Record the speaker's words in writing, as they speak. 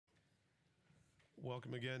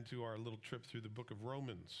Welcome again to our little trip through the book of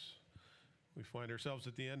Romans. We find ourselves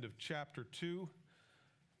at the end of chapter 2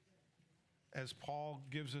 as Paul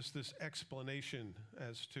gives us this explanation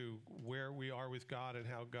as to where we are with God and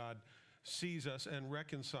how God sees us and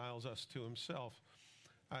reconciles us to himself.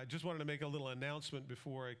 I just wanted to make a little announcement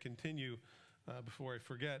before I continue, before I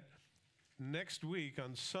forget. Next week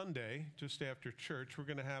on Sunday, just after church, we're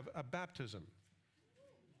going to have a baptism.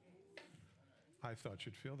 I thought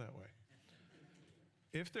you'd feel that way.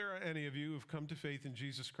 If there are any of you who have come to faith in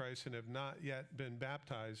Jesus Christ and have not yet been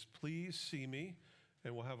baptized, please see me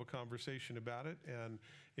and we'll have a conversation about it. And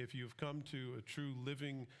if you've come to a true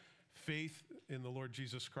living faith in the Lord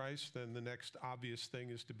Jesus Christ, then the next obvious thing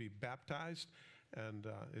is to be baptized. And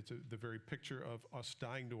it's the very picture of us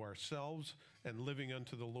dying to ourselves and living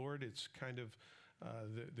unto the Lord. It's kind of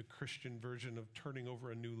the Christian version of turning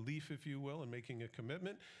over a new leaf, if you will, and making a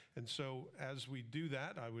commitment. And so as we do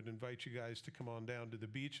that, I would invite you guys to come on down to the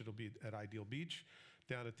beach. It'll be at Ideal Beach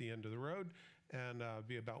down at the end of the road, and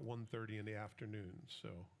be about 1:30 in the afternoon. So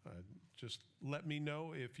just let me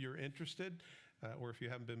know if you're interested or if you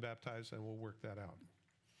haven't been baptized, and we'll work that out.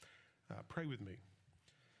 Pray with me.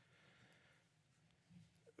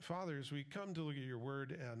 Father, as we come to look at your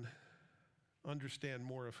word and understand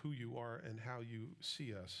more of who you are and how you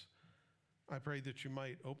see us, I pray that you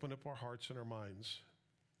might open up our hearts and our minds,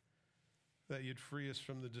 that you'd free us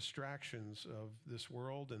from the distractions of this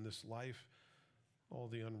world and this life, all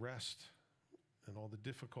the unrest and all the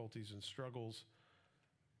difficulties and struggles.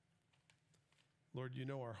 Lord, you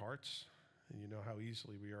know our hearts and you know how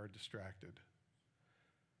easily we are distracted.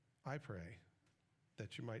 I pray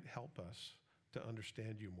that you might help us to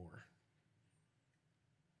understand you more,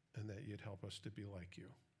 and that you'd help us to be like you.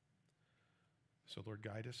 So, Lord,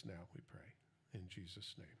 guide us now, we pray. In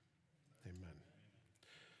Jesus' name, amen.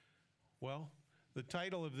 Well, the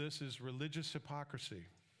title of this is Religious Hypocrisy.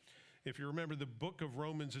 If you remember, the book of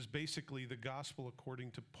Romans is basically the gospel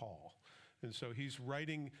according to Paul. And so he's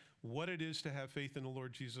writing what it is to have faith in the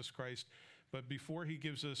Lord Jesus Christ. But before he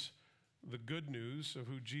gives us the good news of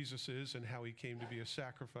who Jesus is and how he came to be a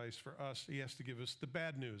sacrifice for us, he has to give us the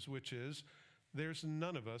bad news, which is there's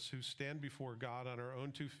none of us who stand before God on our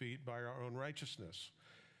own 2 feet by our own righteousness.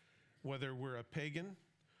 Whether we're a pagan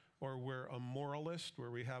or we're a moralist,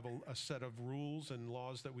 where we have a set of rules and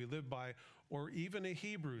laws that we live by, or even a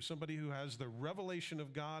Hebrew, somebody who has the revelation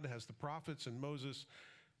of God, has the prophets and Moses,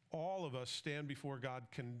 all of us stand before God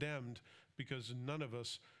condemned because none of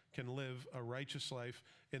us can live a righteous life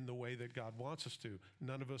in the way that God wants us to.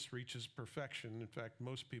 None of us reaches perfection. In fact,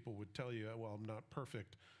 most people would tell you, well, I'm not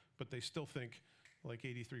perfect, but they still think, like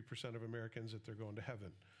 83% of Americans, that they're going to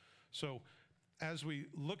heaven. So as we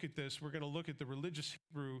look at this, we're going to look at the religious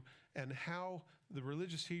Hebrew and how the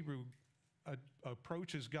religious Hebrew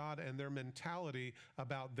approaches God and their mentality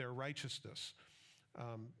about their righteousness.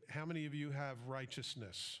 How many of you have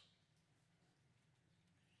righteousness?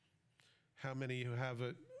 How many who have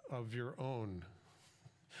it of your own?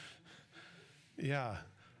 Yeah.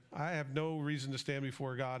 I have no reason to stand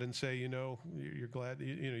before God and say, you're glad,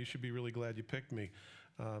 you should be really glad you picked me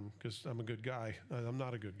because I'm a good guy. I'm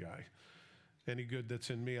not a good guy. Any good that's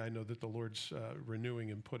in me, I know that the Lord's renewing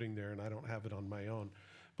and putting there, and I don't have it on my own.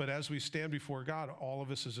 But as we stand before God, all of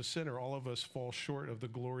us is a sinner. All of us fall short of the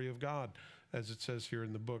glory of God, as it says here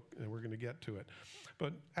in the book, and we're going to get to it.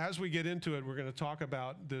 But as we get into it, we're going to talk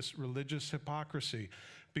about this religious hypocrisy,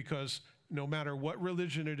 because no matter what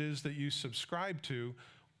religion it is that you subscribe to,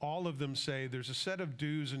 all of them say there's a set of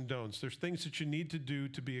do's and don'ts. There's things that you need to do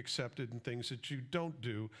to be accepted and things that you don't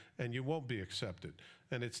do and you won't be accepted.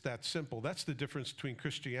 And it's that simple. That's the difference between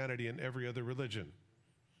Christianity and every other religion.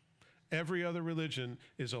 Every other religion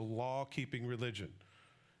is a law-keeping religion.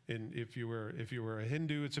 And if you were a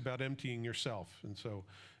Hindu, it's about emptying yourself. And so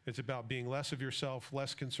it's about being less of yourself,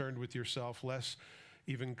 less concerned with yourself, less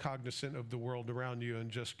even cognizant of the world around you, and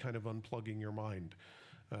just kind of unplugging your mind.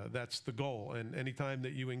 That's the goal. And anytime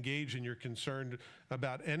that you engage and you're concerned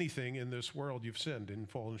about anything in this world, you've sinned and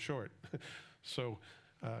fallen short. So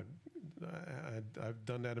I've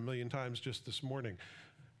done that a million times just this morning.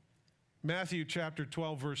 Matthew chapter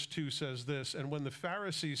 12, verse 2 says this, "And when the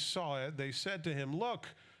Pharisees saw it, they said to him, 'Look,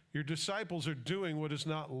 your disciples are doing what is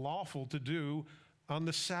not lawful to do on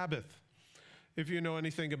the Sabbath.'" If you know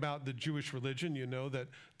anything about the Jewish religion, you know that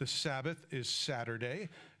the Sabbath is Saturday.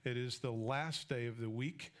 It is the last day of the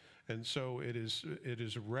week. And so it is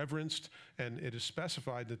reverenced, and it is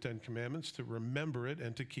specified in the Ten Commandments to remember it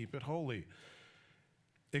and to keep it holy.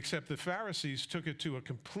 Except the Pharisees took it to a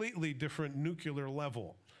completely different nuclear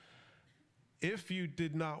level. If you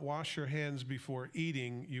did not wash your hands before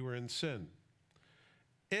eating, you were in sin.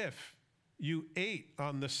 If you ate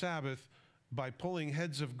on the Sabbath by pulling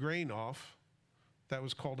heads of grain off. That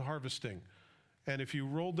was called harvesting. And if you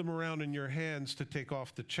rolled them around in your hands to take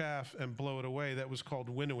off the chaff and blow it away, that was called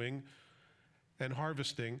winnowing. And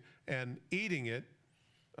harvesting and eating it,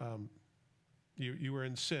 you were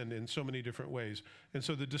in sin in so many different ways. And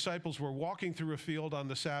so the disciples were walking through a field on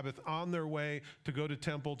the Sabbath on their way to go to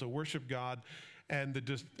temple to worship God. And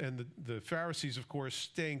the Pharisees, of course,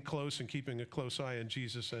 staying close and keeping a close eye on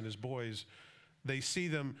Jesus and his boys. They see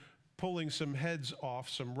them pulling some heads off,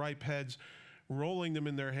 some ripe heads, rolling them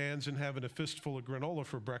in their hands and having a fistful of granola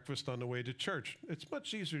for breakfast on the way to church. It's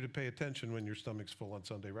much easier to pay attention when your stomach's full on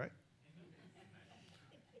Sunday, right?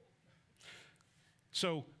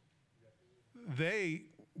 So they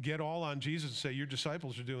get all on Jesus and say, your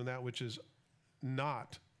disciples are doing that which is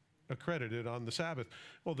not accredited on the Sabbath.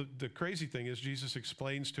 Well, the crazy thing is Jesus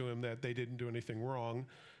explains to him that they didn't do anything wrong,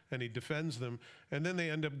 and he defends them. And then they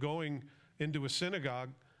end up going into a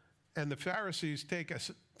synagogue, and the Pharisees take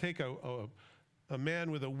a man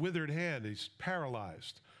with a withered hand. He's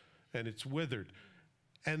paralyzed, and it's withered.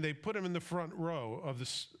 And they put him in the front row of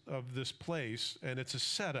this place, and it's a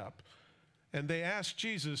setup. And they asked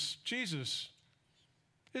Jesus,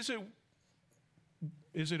 is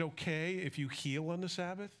it okay if you heal on the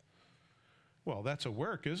Sabbath? Well, that's a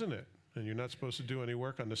work, isn't it? And you're not supposed to do any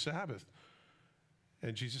work on the Sabbath.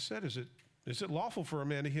 And Jesus said, is it lawful for a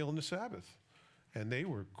man to heal on the Sabbath? And they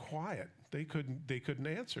were quiet. They couldn't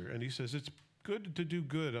answer. And he says, it's good to do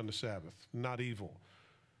good on the Sabbath, not evil.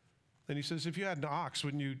 And he says, if you had an ox,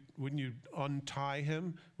 wouldn't you untie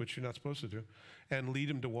him, which you're not supposed to do, and lead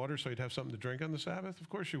him to water so he'd have something to drink on the Sabbath? Of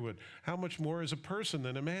course you would. How much more is a person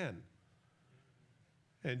than a man?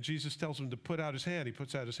 And Jesus tells him to put out his hand. He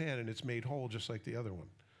puts out his hand, and it's made whole just like the other one.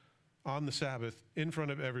 On the Sabbath, in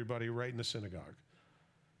front of everybody, right in the synagogue.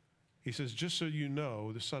 He says, just so you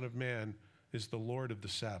know, the Son of Man is the Lord of the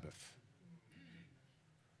Sabbath.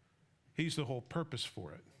 He's the whole purpose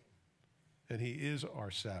for it. And he is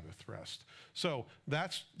our Sabbath rest. So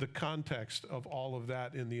that's the context of all of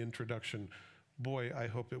that in the introduction. Boy, I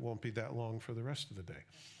hope it won't be that long for the rest of the day.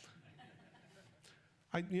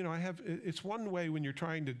 It's one way when you're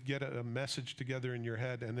trying to get a message together in your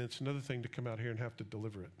head, and it's another thing to come out here and have to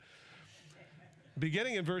deliver it.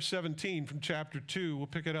 Beginning in verse 17 from chapter 2, we'll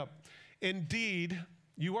pick it up. Indeed,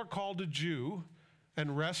 you are called a Jew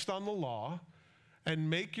and rest on the law and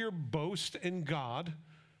make your boast in God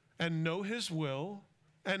and know his will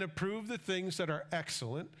and approve the things that are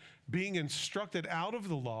excellent, being instructed out of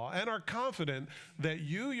the law, and are confident that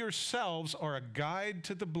you yourselves are a guide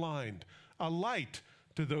to the blind, a light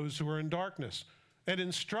to those who are in darkness, an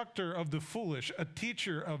instructor of the foolish, a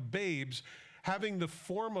teacher of babes, having the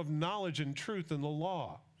form of knowledge and truth in the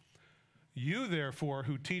law. You, therefore,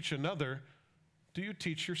 who teach another, do you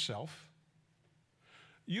teach yourself?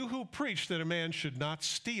 You who preach that a man should not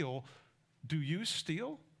steal, do you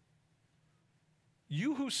steal?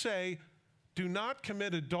 You who say, do not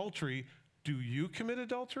commit adultery, do you commit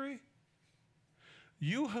adultery?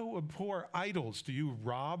 You who abhor idols, do you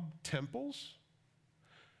rob temples?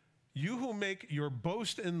 You who make your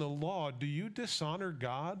boast in the law, do you dishonor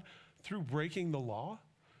God through breaking the law?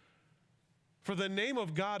 For the name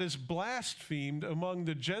of God is blasphemed among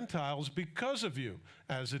the Gentiles because of you,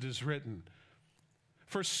 as it is written.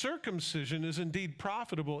 For circumcision is indeed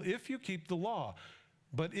profitable if you keep the law.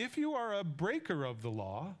 But if you are a breaker of the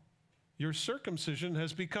law, your circumcision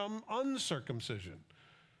has become uncircumcision.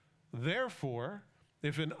 Therefore,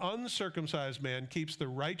 if an uncircumcised man keeps the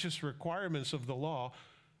righteous requirements of the law,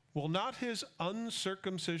 will not his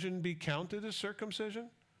uncircumcision be counted as circumcision?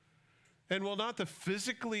 And will not the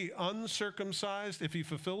physically uncircumcised, if he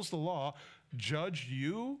fulfills the law, judge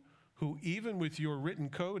you, who even with your written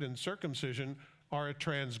code and circumcision are a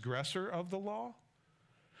transgressor of the law?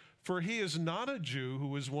 For he is not a Jew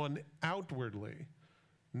who is one outwardly,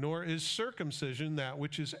 nor is circumcision that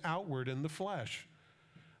which is outward in the flesh.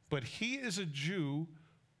 But he is a Jew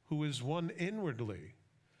who is one inwardly,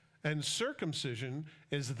 and circumcision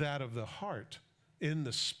is that of the heart, in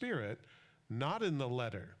the spirit, not in the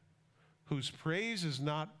letter, whose praise is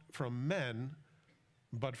not from men,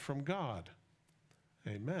 but from God.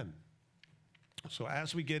 Amen. So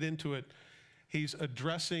as we get into it, he's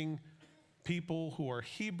addressing people who are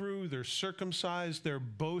Hebrew, they're circumcised, their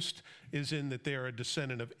boast is in that they are a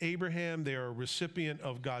descendant of Abraham, they are a recipient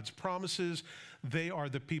of God's promises, they are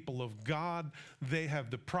the people of God, they have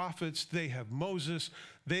the prophets, they have Moses,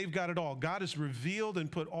 they've got it all. God has revealed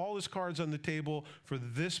and put all his cards on the table for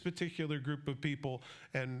this particular group of people,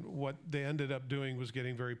 and what they ended up doing was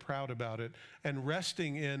getting very proud about it and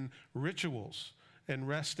resting in rituals and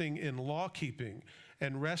resting in law keeping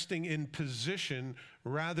and resting in position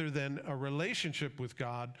rather than a relationship with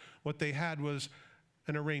God. What they had was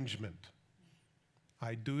an arrangement.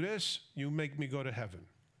 I do this, you make me go to heaven.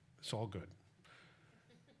 It's all good.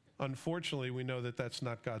 Unfortunately, we know that that's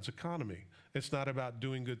not God's economy. It's not about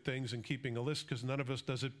doing good things and keeping a list, because none of us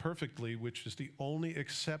does it perfectly, which is the only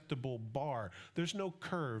acceptable bar. There's no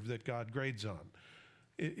curve that God grades on.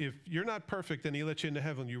 If you're not perfect and he lets you into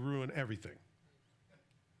heaven, you ruin everything.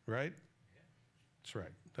 Right?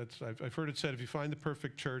 That's right. I've heard it said, if you find the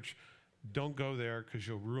perfect church, don't go there because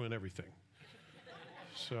you'll ruin everything.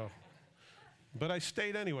 But I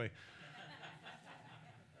stayed anyway.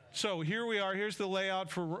 So here we are. Here's the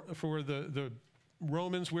layout for the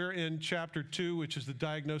Romans. We're in chapter 2, which is the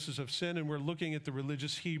diagnosis of sin, and we're looking at the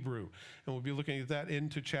religious Hebrew. And we'll be looking at that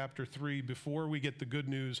into chapter 3 before we get the good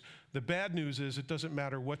news. The bad news is it doesn't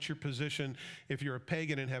matter what your position. If you're a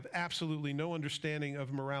pagan and have absolutely no understanding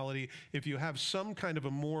of morality, if you have some kind of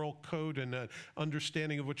a moral code and an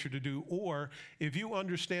understanding of what you're to do, or if you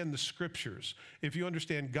understand the scriptures, if you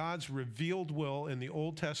understand God's revealed will in the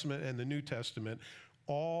Old Testament and the New Testament,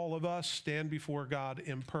 all of us stand before God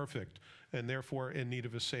imperfect and therefore in need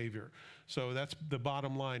of a Savior. So that's the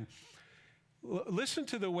bottom line. Listen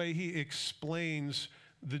to the way he explains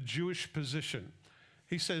the Jewish position.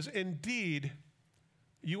 He says, indeed,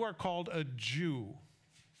 you are called a Jew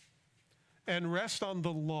and rest on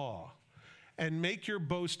the law and make your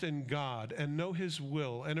boast in God and know his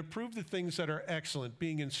will and approve the things that are excellent,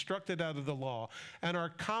 being instructed out of the law, and are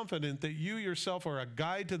confident that you yourself are a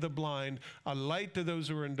guide to the blind, a light to those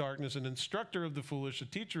who are in darkness, an instructor of the foolish, a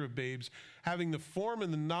teacher of babes, having the form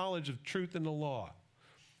and the knowledge of truth in the law.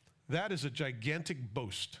 That is a gigantic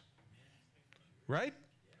boast, right?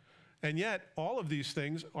 And yet, all of these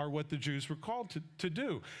things are what the Jews were called to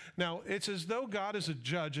do. Now, it's as though God is a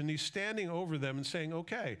judge and he's standing over them and saying,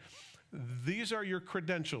 okay, these are your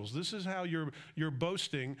credentials. This is how you're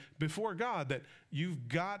boasting before God, that you've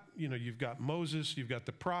got Moses, you've got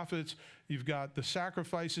the prophets, you've got the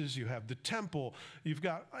sacrifices, you have the temple, you've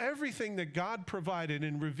got everything that God provided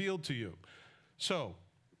and revealed to you. So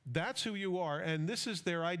that's who you are, and this is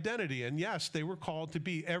their identity. And yes, they were called to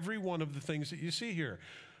be every one of the things that you see here.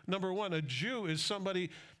 Number one, a Jew is somebody,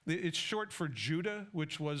 it's short for Judah,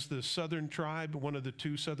 which was the southern tribe, one of the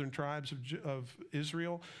two southern tribes of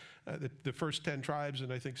Israel. The first 10 tribes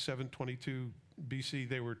in, I think, 722 BC,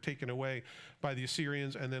 they were taken away by the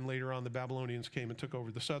Assyrians, and then later on the Babylonians came and took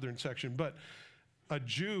over the southern section. But a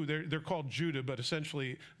Jew, they're called Judah, but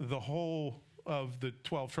essentially the whole of the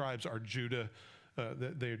 12 tribes are Judah.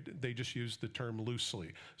 They just use the term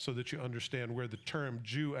loosely so that you understand where the term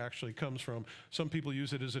Jew actually comes from. Some people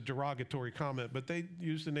use it as a derogatory comment, but they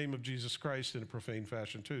use the name of Jesus Christ in a profane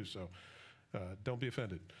fashion too, so don't be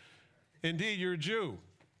offended. Indeed, you're a Jew.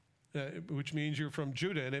 Which means you're from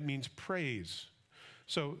Judah, and it means praise.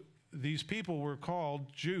 So these people were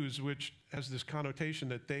called Jews, which has this connotation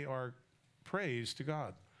that they are praise to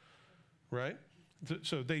God, right?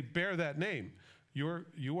 So they bear that name.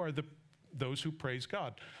 You are those who praise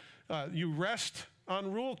God. You rest on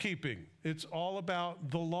rule keeping. It's all about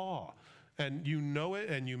the law. And you know it,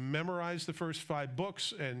 and you memorize the first 5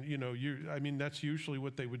 books, and that's usually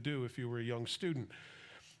what they would do if you were a young student.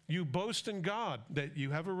 You boast in God, that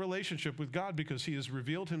you have a relationship with God because he has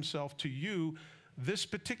revealed himself to you, this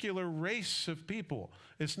particular race of people.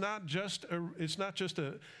 It's not just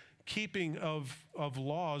a keeping of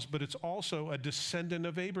laws, but it's also a descendant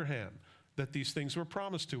of Abraham that these things were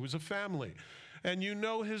promised to as a family. And you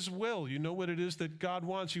know his will. You know what it is that God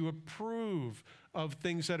wants. You approve of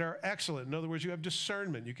things that are excellent. In other words, you have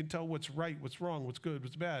discernment. You can tell what's right, what's wrong, what's good,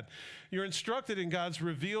 what's bad. You're instructed in God's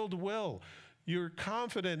revealed will. You're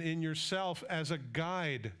confident in yourself as a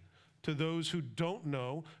guide to those who don't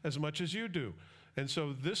know as much as you do. And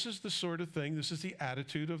so this is the sort of thing, this is the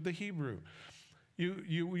attitude of the Hebrew.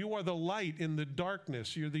 You are the light in the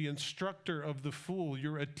darkness. You're the instructor of the fool.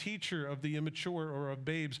 You're a teacher of the immature or of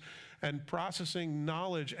babes, and processing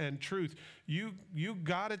knowledge and truth. You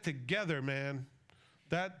got it together, man.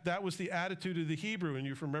 That was the attitude of the Hebrew. And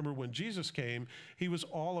you remember when Jesus came, he was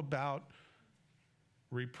all about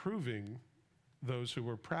reproving those who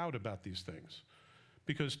were proud about these things.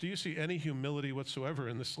 Because do you see any humility whatsoever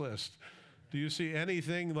in this list? Do you see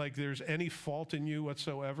anything like there's any fault in you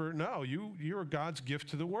whatsoever? No, you're God's gift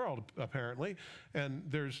to the world, apparently. And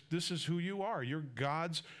this is who you are. You're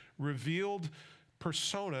God's revealed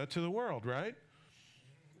persona to the world, right?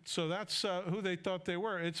 So that's who they thought they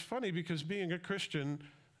were. It's funny because being a Christian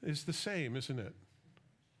is the same, isn't it?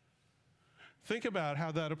 Think about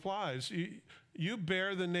how that applies. You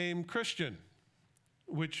bear the name Christian,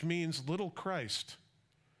 which means little Christ.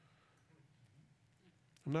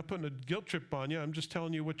 I'm not putting a guilt trip on you. I'm just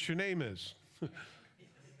telling you what your name is.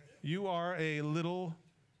 You are a little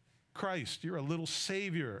Christ. You're a little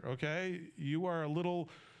Savior, okay? You are a little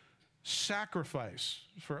sacrifice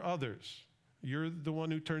for others. You're the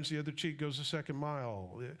one who turns the other cheek, goes the second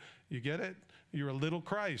mile. You get it? You're a little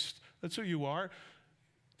Christ. That's who you are.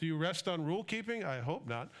 Do you rest on rule keeping? I hope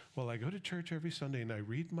not. Well, I go to church every Sunday and I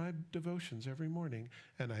read my devotions every morning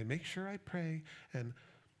and I make sure I pray. And,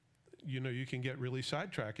 you can get really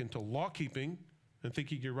sidetracked into law keeping and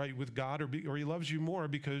thinking you're right with God or he loves you more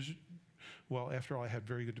because, well, after all, I had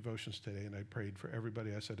very good devotions today and I prayed for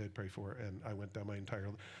everybody I said I'd pray for. And I went down my entire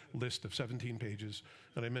list of 17 pages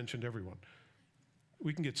and I mentioned everyone.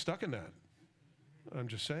 We can get stuck in that. I'm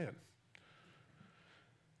just saying.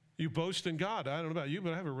 You boast in God. I don't know about you,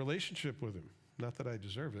 but I have a relationship with him. Not that I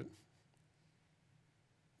deserve it.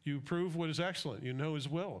 You prove what is excellent. You know his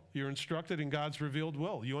will. You're instructed in God's revealed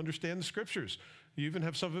will. You understand the scriptures. You even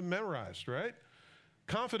have some of it memorized, right?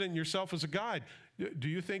 Confident in yourself as a guide. Do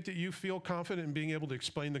you think that you feel confident in being able to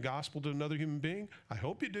explain the gospel to another human being? I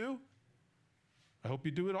hope you do. I hope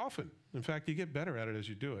you do it often. In fact, you get better at it as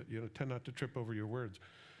you do it. Tend not to trip over your words.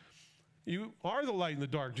 You are the light in the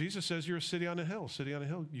dark. Jesus says you're a city on a hill. City on a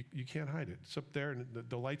hill, you can't hide it. It's up there, and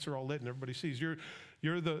the lights are all lit, and everybody sees.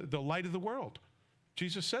 You're the light of the world.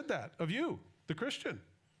 Jesus said that of you, the Christian.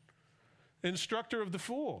 Instructor of the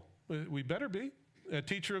fool. We better be. A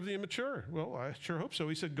teacher of the immature. Well, I sure hope so.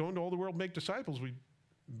 He said, go into all the world, make disciples. We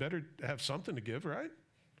better have something to give, right?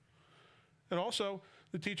 And also,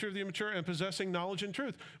 the teacher of the immature and possessing knowledge and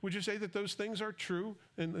truth. Would you say that those things are true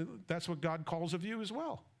and that's what God calls of you as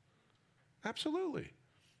well? Absolutely.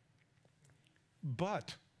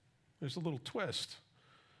 But there's a little twist.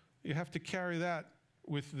 You have to carry that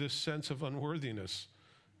with this sense of unworthiness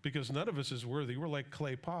because none of us is worthy. We're like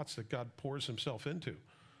clay pots that God pours himself into.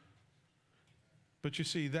 But you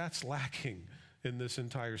see, that's lacking in this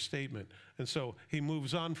entire statement. And so he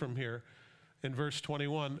moves on from here in verse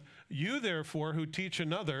 21. You therefore who teach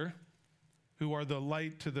another, who are the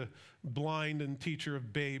light to the blind and teacher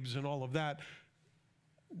of babes and all of that,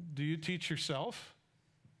 do you teach yourself?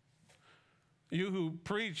 You who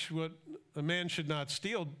preach what a man should not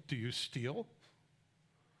steal, do you steal?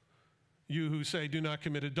 You who say do not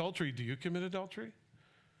commit adultery, do you commit adultery?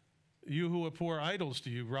 You who abhor idols, do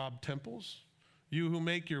you rob temples? You who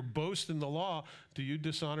make your boast in the law, do you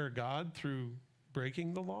dishonor God through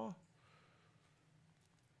breaking the law?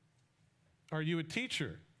 Are you a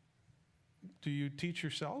teacher? Do you teach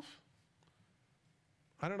yourself?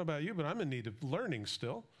 I don't know about you, but I'm in need of learning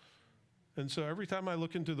still. And so every time I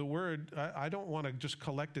look into the Word, I don't want to just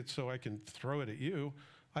collect it so I can throw it at you.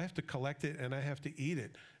 I have to collect it and I have to eat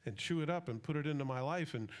it and chew it up and put it into my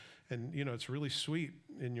life. And it's really sweet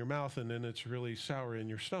in your mouth and then it's really sour in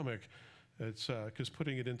your stomach. It's because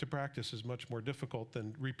putting it into practice is much more difficult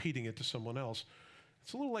than repeating it to someone else.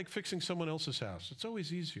 It's a little like fixing someone else's house. It's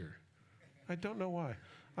always easier. I don't know why.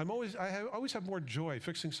 I always have more joy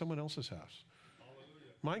fixing someone else's house.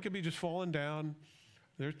 Hallelujah. Mine could be just falling down.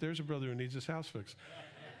 There's a brother who needs his house fixed.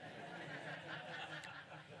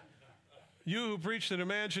 You who preach that a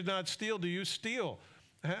man should not steal, do you steal?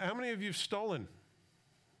 How many of you have stolen?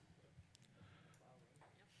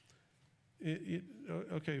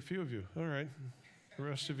 Okay, a few of you. All right. The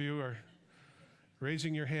rest of you are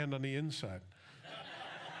raising your hand on the inside.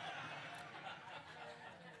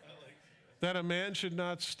 That a man should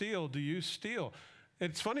not steal, do you steal?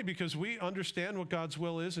 It's funny because we understand what God's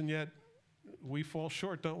will is, and yet we fall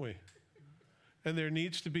short, don't we? And there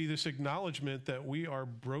needs to be this acknowledgement that we are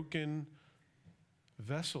broken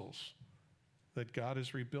vessels that God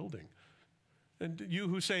is rebuilding. And you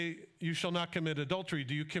who say you shall not commit adultery,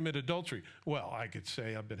 do you commit adultery? Well, I could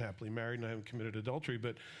say I've been happily married and I haven't committed adultery,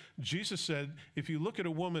 but Jesus said, if you look at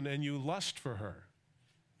a woman and you lust for her,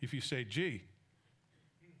 if you say, gee,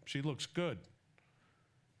 she looks good,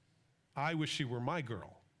 I wish she were my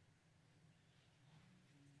girl,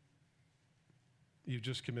 you've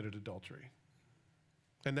just committed adultery.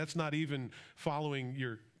 And that's not even following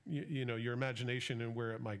your imagination and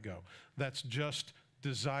where it might go. That's just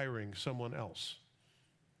desiring someone else.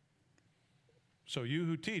 So you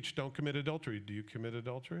who teach don't commit adultery. Do you commit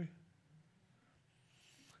adultery?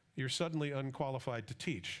 You're suddenly unqualified to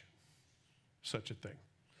teach such a thing.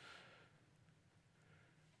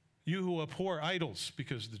 You who abhor idols,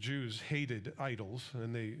 because the Jews hated idols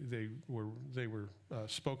and they were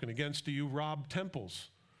spoken against, do you rob temples?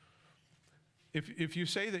 If you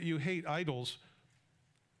say that you hate idols,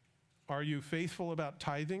 are you faithful about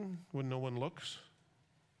tithing when no one looks?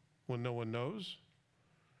 When no one knows?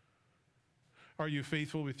 Are you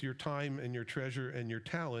faithful with your time and your treasure and your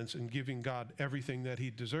talents and giving God everything that he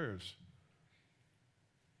deserves?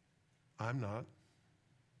 I'm not.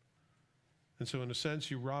 And so in a sense,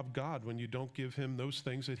 you rob God when you don't give him those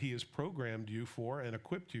things that he has programmed you for and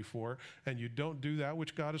equipped you for, and you don't do that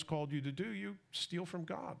which God has called you to do. You steal from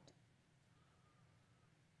God.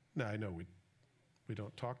 Now, I know we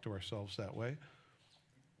don't talk to ourselves that way,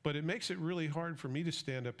 but it makes it really hard for me to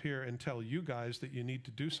stand up here and tell you guys that you need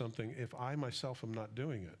to do something if I myself am not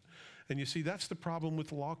doing it. And you see, that's the problem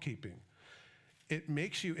with law keeping. It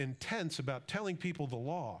makes you intense about telling people the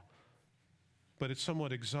law, but it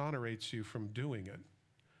somewhat exonerates you from doing it.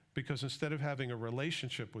 Because instead of having a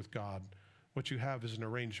relationship with God, what you have is an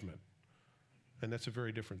arrangement. And that's a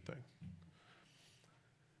very different thing.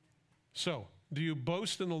 So, do you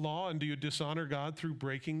boast in the law and do you dishonor God through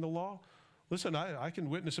breaking the law? Listen, I can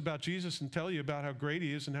witness about Jesus and tell you about how great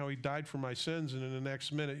he is and how he died for my sins, and in the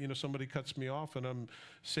next minute, somebody cuts me off and I'm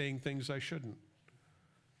saying things I shouldn't.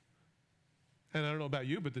 And I don't know about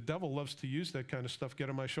you, but the devil loves to use that kind of stuff, get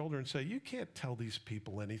on my shoulder and say, you can't tell these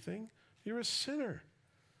people anything. You're a sinner.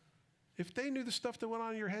 If they knew the stuff that went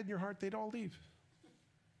on in your head and your heart, they'd all leave.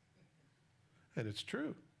 And it's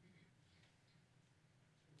true.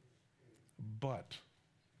 But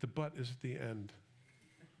the but is at the end,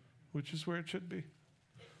 which is where it should be.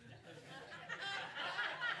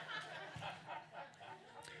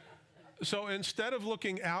 So instead of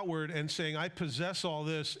looking outward and saying, I possess all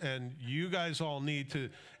this and you guys all need to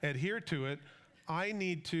adhere to it, I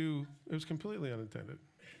need to, it was completely unintended.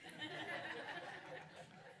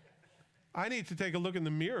 I need to take a look in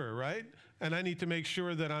the mirror, right? And I need to make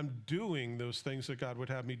sure that I'm doing those things that God would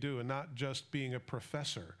have me do and not just being a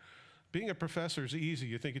professor. Being a professor is easy.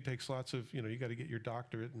 You think it takes lots of, you got to get your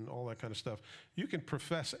doctorate and all that kind of stuff. You can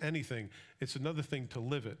profess anything. It's another thing to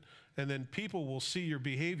live it. And then people will see your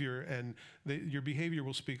behavior, and your behavior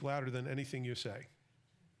will speak louder than anything you say.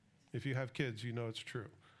 If you have kids, you know it's true.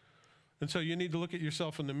 And so you need to look at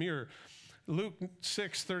yourself in the mirror. Luke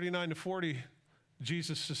 6:39-40,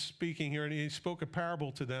 Jesus is speaking here, and he spoke a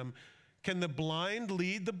parable to them. Can the blind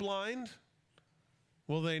lead the blind?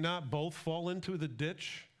 Will they not both fall into the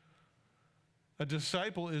ditch? A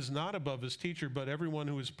disciple is not above his teacher, but everyone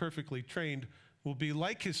who is perfectly trained will be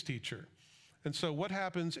like his teacher. And so what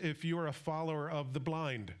happens if you're a follower of the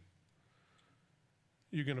blind?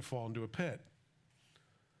 You're going to fall into a pit.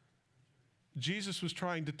 Jesus was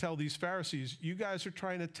trying to tell these Pharisees, you guys are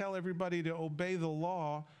trying to tell everybody to obey the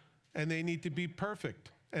law, and they need to be perfect.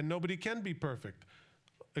 And nobody can be perfect,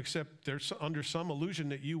 except they're under some illusion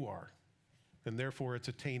that you are, and therefore it's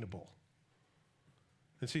attainable.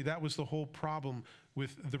 And see, that was the whole problem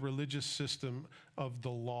with the religious system of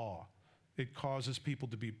the law. It causes people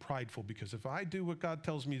to be prideful, because if I do what God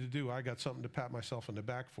tells me to do, I got something to pat myself on the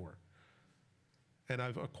back for. And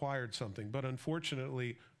I've acquired something. But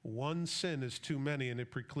unfortunately, one sin is too many, and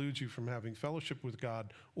it precludes you from having fellowship with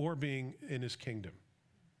God or being in his kingdom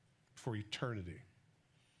for eternity.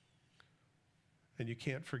 And you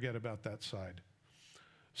can't forget about that side.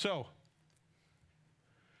 So,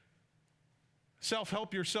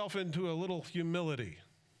 self-help yourself into a little humility.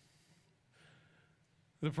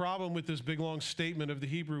 The problem with this big, long statement of the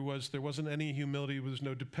Hebrew was there wasn't any humility. There was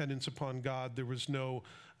no dependence upon God. There was no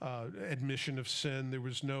admission of sin. There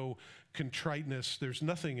was no contriteness. There's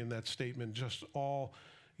nothing in that statement, just all,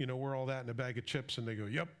 we're all that in a bag of chips, and they go,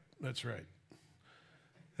 yep, that's right.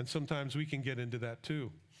 And sometimes we can get into that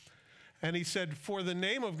too. And he said, for the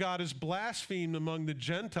name of God is blasphemed among the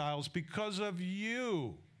Gentiles because of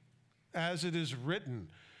you, as it is written.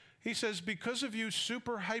 He says, because of you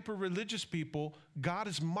super hyper religious people, God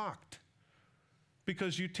is mocked,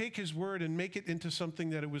 because you take his word and make it into something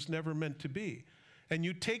that it was never meant to be. And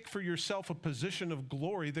you take for yourself a position of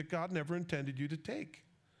glory that God never intended you to take.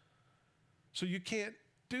 So you can't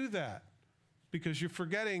do that, because you're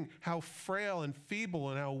forgetting how frail and feeble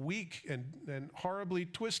and how weak and horribly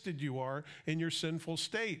twisted you are in your sinful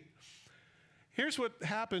state. Here's what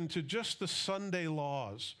happened to just the Sunday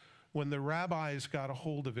laws when the rabbis got a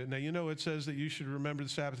hold of it. Now, it says that you should remember the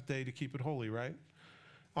Sabbath day to keep it holy, right?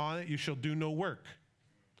 On it, you shall do no work.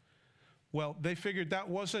 Well, they figured that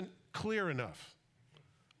wasn't clear enough.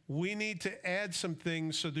 We need to add some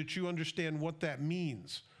things so that you understand what that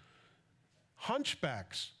means.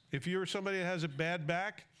 Hunchbacks. If you're somebody that has a bad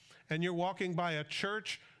back and you're walking by a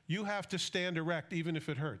church, you have to stand erect even if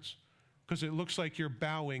it hurts, because it looks like you're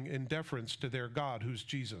bowing in deference to their God, who's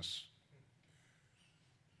Jesus.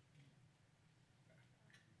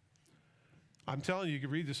 I'm telling you, you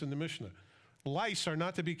can read this in the Mishnah. Lice are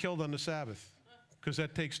not to be killed on the Sabbath, because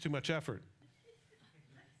that takes too much effort.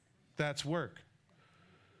 That's work.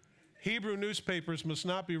 Hebrew newspapers must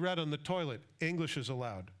not be read on the toilet. English is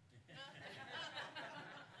allowed.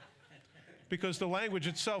 Because the language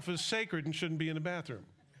itself is sacred and shouldn't be in the bathroom.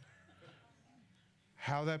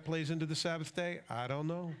 How that plays into the Sabbath day, I don't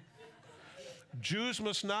know. Jews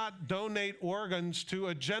must not donate organs to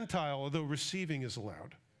a Gentile, although receiving is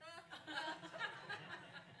allowed.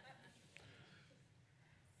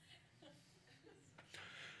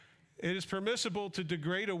 It is permissible to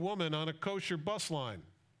degrade a woman on a kosher bus line.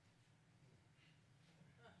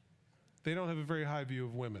 They don't have a very high view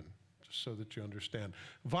of women, just so that you understand.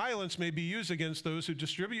 Violence may be used against those who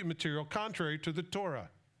distribute material contrary to the Torah.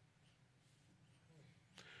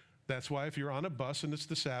 That's why if you're on a bus and it's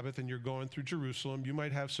the Sabbath and you're going through Jerusalem, you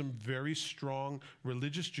might have some very strong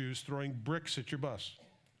religious Jews throwing bricks at your bus.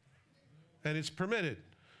 And it's permitted.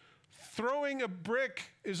 Throwing a brick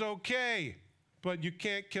is okay, but you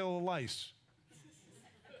can't kill a lice.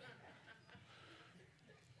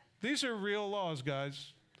 These are real laws,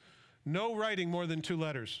 guys. No writing more than 2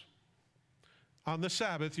 letters. On the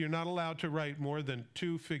Sabbath, you're not allowed to write more than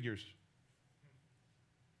 2 figures.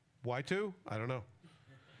 Why 2? I don't know.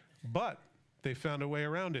 But they found a way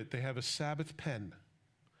around it. They have a Sabbath pen.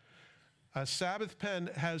 A Sabbath pen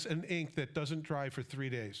has an ink that doesn't dry for 3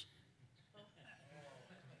 days.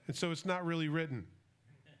 And so it's not really written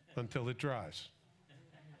until it dries.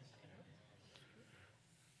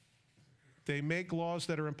 They make laws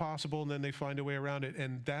that are impossible, and then they find a way around it.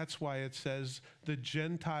 And that's why it says the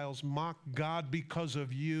Gentiles mock God because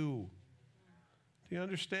of you. Do you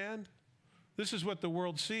understand? This is what the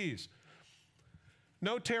world sees.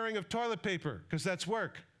 No tearing of toilet paper, because that's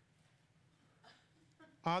work.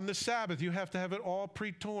 On the Sabbath, you have to have it all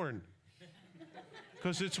pre-torn,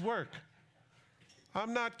 because it's work.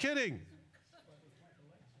 I'm not kidding.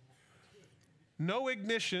 No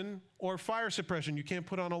ignition or fire suppression. You can't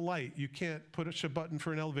put on a light. You can't push a button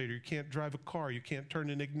for an elevator. You can't drive a car. You can't turn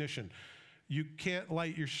an ignition. You can't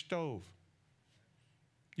light your stove.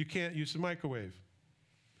 You can't use the microwave.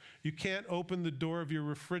 You can't open the door of your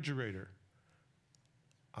refrigerator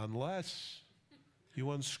unless you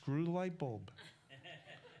unscrew the light bulb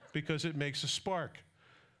because it makes a spark.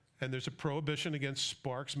 And there's a prohibition against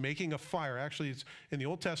sparks, making a fire. Actually, it's in the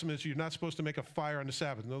Old Testament, you're not supposed to make a fire on the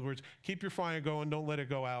Sabbath. In other words, keep your fire going, don't let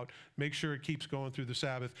it go out. Make sure it keeps going through the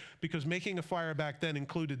Sabbath. Because making a fire back then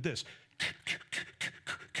included this.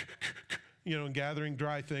 You know, and gathering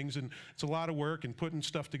dry things. And it's a lot of work and putting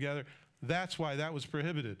stuff together. That's why that was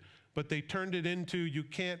prohibited. But they turned it into, you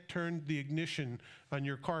can't turn the ignition on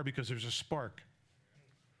your car because there's a spark.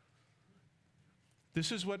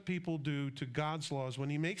 This is what people do to God's laws. When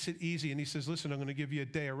he makes it easy and he says, listen, I'm going to give you a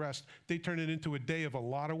day of rest, they turn it into a day of a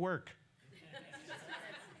lot of work.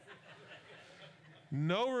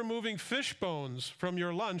 No removing fish bones from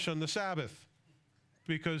your lunch on the Sabbath,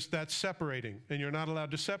 because that's separating, and you're not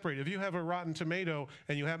allowed to separate. If you have a rotten tomato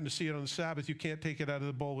and you happen to see it on the Sabbath, you can't take it out of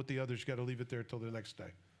the bowl with the others. You've got to leave it there till the next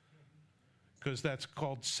day, because that's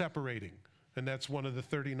called separating, and that's one of the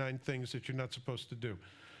 39 things that you're not supposed to do.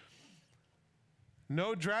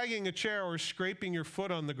 No dragging a chair or scraping your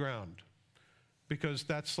foot on the ground, because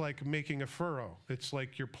that's like making a furrow. It's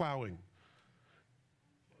like you're plowing.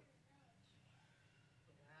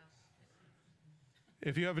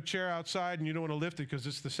 If you have a chair outside and you don't want to lift it because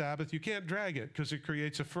it's the Sabbath, you can't drag it because it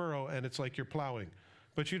creates a furrow and it's like you're plowing.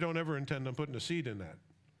 But you don't ever intend on putting a seed in that.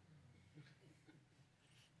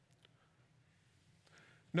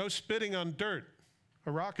 No spitting on dirt.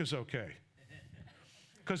 A rock is okay.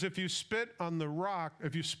 Because if you spit on the rock,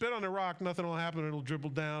 nothing will happen. It'll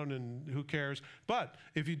dribble down and who cares. But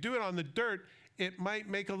if you do it on the dirt, it might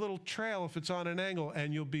make a little trail if it's on an angle,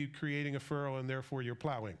 and you'll be creating a furrow, and therefore you're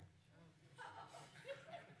plowing.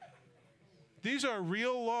 These are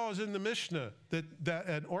real laws in the Mishnah that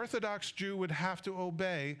an Orthodox Jew would have to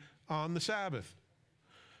obey on the Sabbath.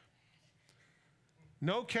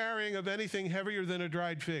 No carrying of anything heavier than a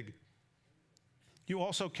dried fig. You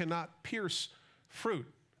also cannot pierce fruit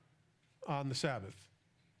on the Sabbath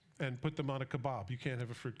and put them on a kebab. You can't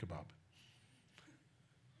have a fruit kebab.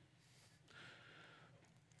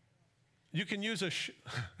 You can use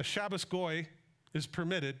a Shabbos goy is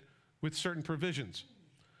permitted with certain provisions.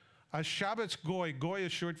 A Shabbos goy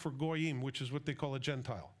is short for goyim, which is what they call a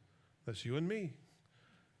Gentile. That's you and me.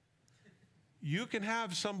 You can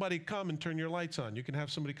have somebody come and turn your lights on. You can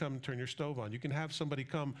have somebody come and turn your stove on. You can have somebody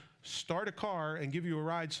come start a car and give you a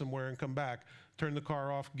ride somewhere and come back, turn the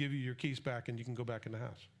car off, give you your keys back, and you can go back in the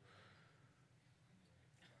house.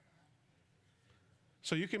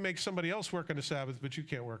 So you can make somebody else work on the Sabbath, but you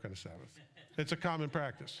can't work on the Sabbath. It's a common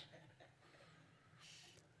practice.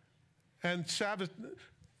 And Sabbath,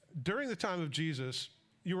 during the time of Jesus,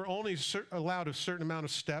 you were only allowed a certain amount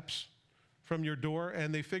of steps from your door,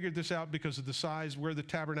 and they figured this out because of the size where the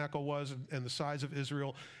tabernacle was and the size of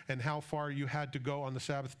Israel and how far you had to go on the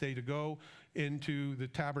Sabbath day to go into the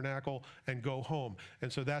tabernacle and go home.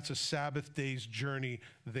 And so that's a Sabbath day's journey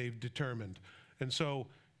they've determined. And so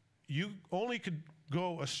you only could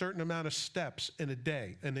go a certain amount of steps in a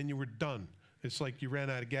day, and then you were done. It's like you ran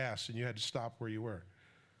out of gas and you had to stop where you were.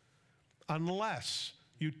 Unless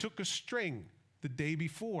you took a string the day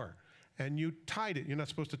before and you tied it. You're not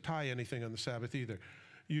supposed to tie anything on the Sabbath either.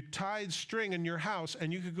 You tied string in your house,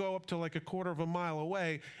 and you could go up to like a quarter of a mile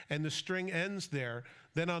away, and the string ends there.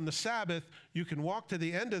 Then on the Sabbath, you can walk to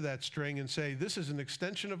the end of that string and say, this is an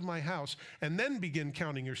extension of my house, and then begin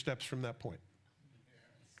counting your steps from that point.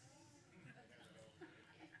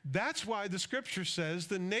 That's why the scripture says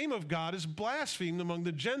the name of God is blasphemed among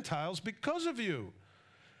the Gentiles because of you.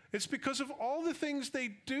 It's because of all the things they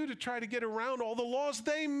do to try to get around all the laws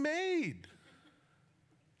they made.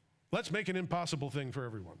 Let's make an impossible thing for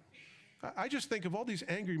everyone. I just think of all these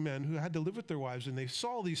angry men who had to live with their wives, and they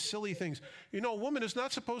saw these silly things. You know, a woman is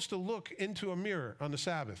not supposed to look into a mirror on the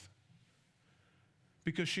Sabbath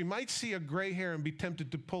because she might see a gray hair and be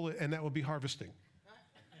tempted to pull it, and that would be harvesting.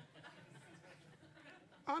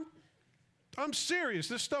 I'm serious.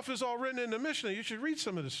 This stuff is all written in the Mishnah. You should read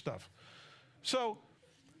some of this stuff. So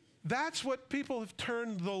that's what people have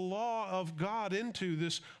turned the law of God into,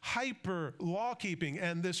 this hyper law-keeping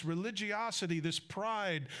and this religiosity, this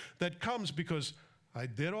pride that comes because I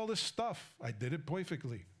did all this stuff. I did it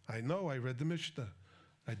perfectly. I know, I read the Mishnah.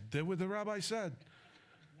 I did what the rabbi said.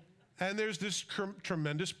 And there's this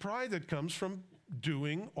tremendous pride that comes from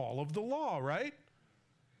doing all of the law, right?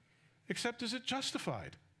 Except is it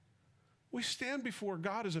justified? We stand before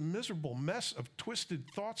God as a miserable mess of twisted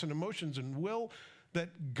thoughts and emotions and will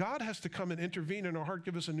that God has to come and intervene in our heart,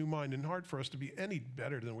 give us a new mind and heart for us to be any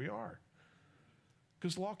better than we are.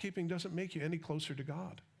 Because law-keeping doesn't make you any closer to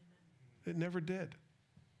God. It never did.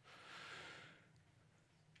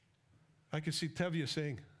 I could see Tevye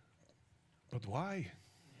saying, but why?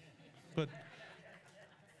 But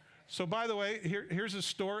so by the way, here's a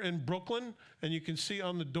store in Brooklyn, and you can see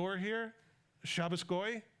on the door here, Shabbos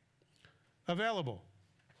Goy, available.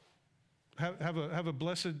 Have a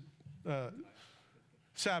blessed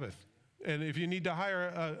Sabbath. And if you need to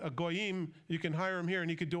hire a goyim, you can hire him here, and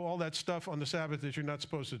he could do all that stuff on the Sabbath that you're not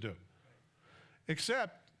supposed to do.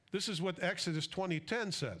 Except, this is what Exodus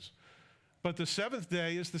 20:10 says. But the seventh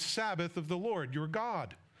day is the Sabbath of the Lord, your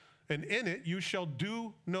God. And in it you shall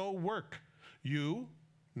do no work. You,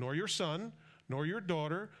 nor your son, nor your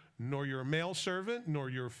daughter, nor your male servant, nor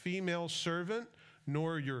your female servant,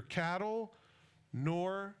 nor your cattle,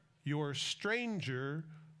 nor your stranger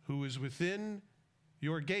who is within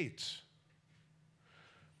your gates.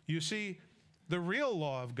 You see, the real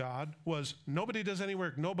law of God was nobody does any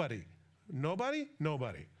work. Nobody. Nobody?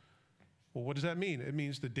 Nobody. Well, what does that mean? It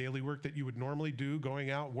means the daily work that you would normally do,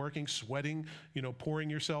 going out, working, sweating, pouring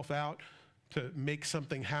yourself out to make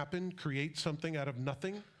something happen, create something out of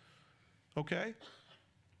nothing. Okay?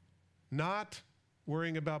 Not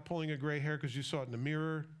worrying about pulling a gray hair because you saw it in the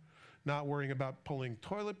mirror, not worrying about pulling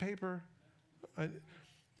toilet paper.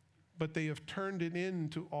 But they have turned it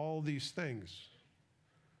into all these things.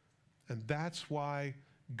 And that's why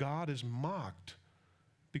God is mocked,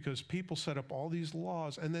 because people set up all these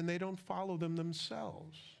laws and then they don't follow them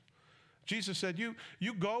themselves. Jesus said, you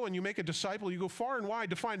go and you make a disciple, you go far and wide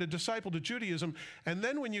to find a disciple to Judaism, and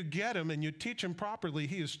then when you get him and you teach him properly,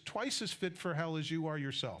 he is twice as fit for hell as you are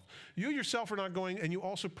yourself. You yourself are not going, and you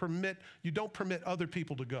also don't permit other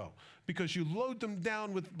people to go, because you load them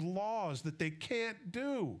down with laws that they can't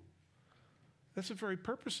do. That's the very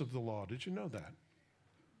purpose of the law. Did you know that?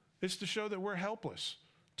 It's to show that we're helpless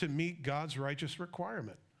to meet God's righteous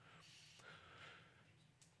requirement.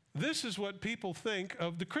 This is what people think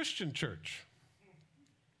of the Christian church.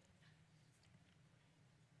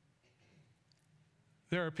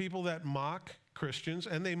 There are people that mock Christians,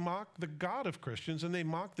 and they mock the God of Christians, and they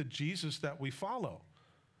mock the Jesus that we follow.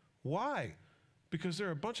 Why? Because there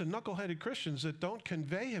are a bunch of knuckleheaded Christians that don't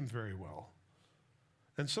convey him very well.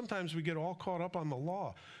 And sometimes we get all caught up on the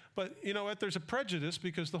law. But you know what? There's a prejudice,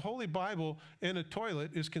 because the Holy Bible in a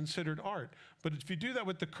toilet is considered art. But if you do that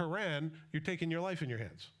with the Quran, you're taking your life in your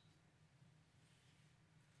hands.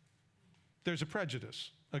 There's a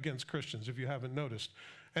prejudice against Christians, if you haven't noticed.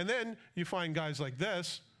 And then you find guys like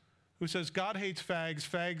this who says, God hates fags,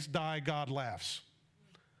 fags die, God laughs.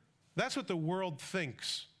 That's what the world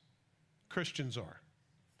thinks Christians are.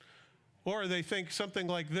 Or they think something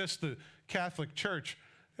like this: the Catholic Church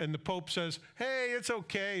And the Pope says, hey, it's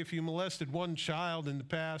okay if you molested one child in the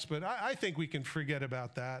past, but I think we can forget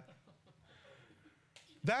about that.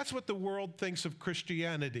 That's what the world thinks of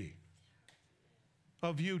Christianity,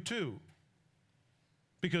 of you too.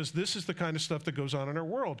 Because this is the kind of stuff that goes on in our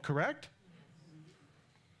world, correct?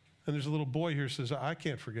 And there's a little boy here who says, I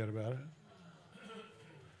can't forget about it.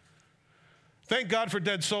 Thank God for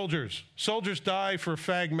dead soldiers. Soldiers die for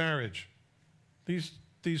fag marriage.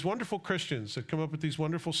 These wonderful Christians that come up with these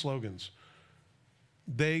wonderful slogans,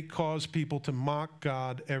 they cause people to mock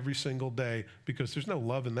God every single day because there's no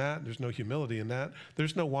love in that. There's no humility in that.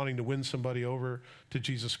 There's no wanting to win somebody over to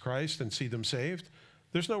Jesus Christ and see them saved.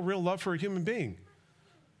 There's no real love for a human being.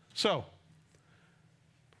 So,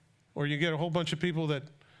 or you get a whole bunch of people that,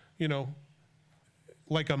 you know,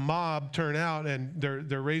 like a mob turn out and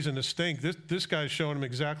they're raising a stink. This guy's showing him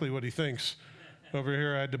exactly what he thinks. Over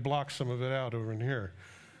here, I had to block some of it out over in here.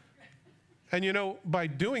 And you know, by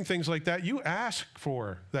doing things like that, you ask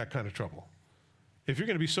for that kind of trouble. If you're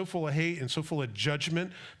going to be so full of hate and so full of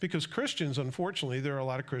judgment, because Christians, unfortunately, there are a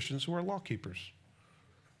lot of Christians who are law keepers.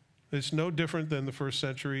 It's no different than the first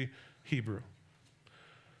century Hebrew.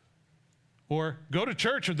 Or go to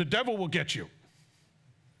church or the devil will get you.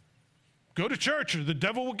 Go to church or the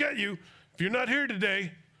devil will get you. If you're not here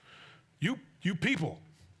today, you people.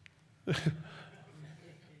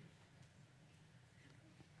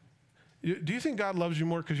 Do you think God loves you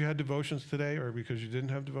more because you had devotions today or because you didn't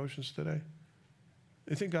have devotions today?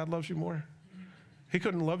 You think God loves you more? He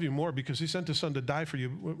couldn't love you more because he sent his son to die for you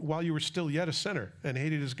while you were still yet a sinner and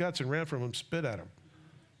hated his guts and ran from him, spit at him.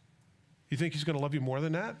 You think he's going to love you more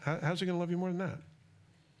than that? How's he going to love you more than that?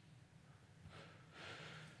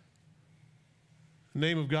 The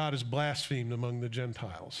name of God is blasphemed among the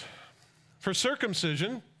Gentiles. For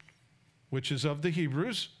circumcision, which is of the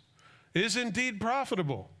Hebrews, is indeed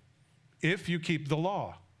profitable if you keep the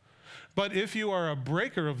law. But if you are a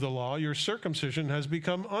breaker of the law, your circumcision has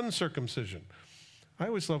become uncircumcision. I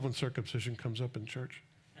always love when circumcision comes up in church.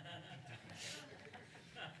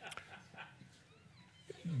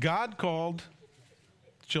 God called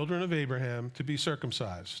children of Abraham to be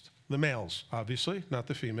circumcised. The males, obviously, not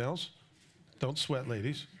the females. Don't sweat,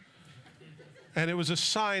 ladies. And it was a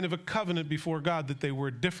sign of a covenant before God that they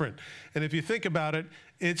were different. And if you think about it,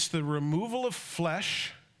 it's the removal of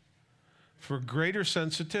flesh for greater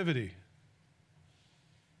sensitivity.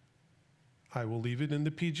 I will leave it in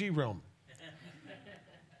the PG realm.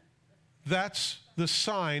 That's the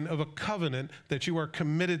sign of a covenant that you are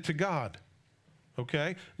committed to God.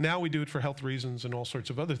 Okay? Now we do it for health reasons and all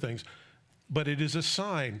sorts of other things. But it is a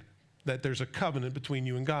sign that there's a covenant between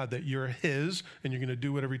you and God, that you're his and you're going to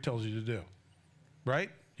do whatever he tells you to do. Right?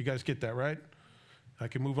 You guys get that, right? I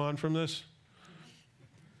can move on from this.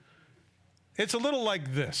 It's a little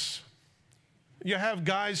like this. You have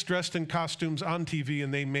guys dressed in costumes on TV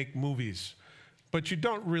and they make movies, but you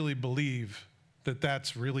don't really believe that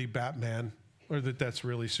that's really Batman or that that's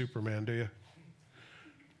really Superman, do you?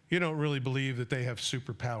 You don't really believe that they have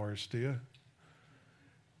superpowers, do you?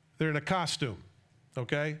 They're in a costume,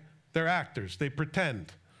 okay? They're actors. They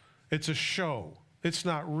pretend. It's a show. It's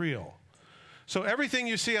not real. So everything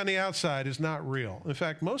you see on the outside is not real. In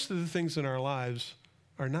fact, most of the things in our lives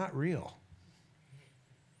are not real.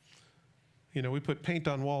 You know, we put paint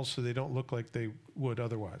on walls so they don't look like they would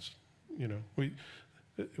otherwise. You know,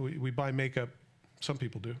 we buy makeup. Some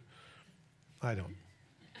people do. I don't.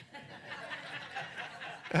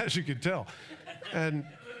 As you can tell. And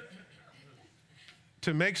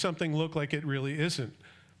to make something look like it really isn't.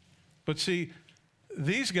 But see,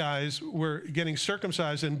 these guys were getting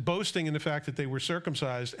circumcised and boasting in the fact that they were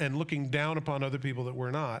circumcised and looking down upon other people that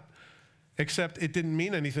were not, except it didn't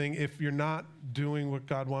mean anything if you're not doing what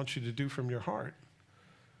God wants you to do from your heart.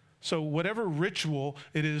 So whatever ritual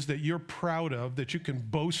it is that you're proud of, that you can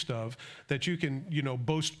boast of, that you can, you know,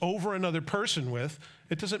 boast over another person with,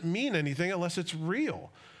 it doesn't mean anything unless it's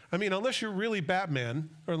real. I mean, unless you're really Batman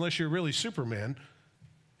or unless you're really Superman,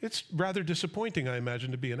 it's rather disappointing, I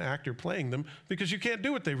imagine, to be an actor playing them because you can't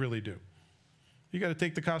do what they really do. You got to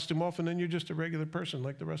take the costume off and then you're just a regular person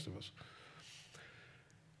like the rest of us.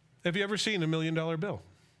 Have you ever seen $1 million bill?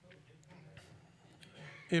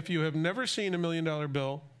 If you have never seen $1 million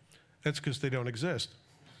bill, that's because they don't exist.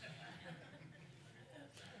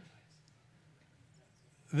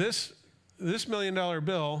 This $1 million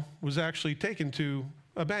bill was actually taken to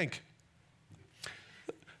a bank.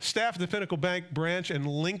 Staff at the Pinnacle Bank branch in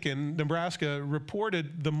Lincoln, Nebraska,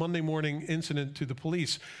 reported the Monday morning incident to the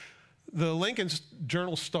police. The Lincoln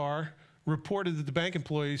Journal-Star reported that the bank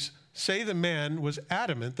employees say the man was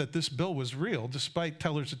adamant that this bill was real, despite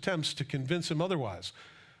tellers' attempts to convince him otherwise.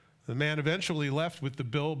 The man eventually left with the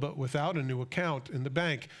bill, but without a new account in the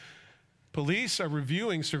bank. Police are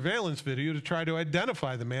reviewing surveillance video to try to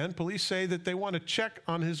identify the man. Police say that they want to check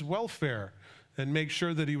on his welfare and make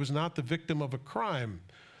sure that he was not the victim of a crime.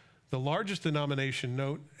 The largest denomination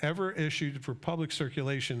note ever issued for public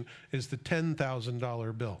circulation is the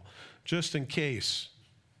 $10,000 bill. Just in case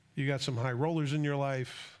you got some high rollers in your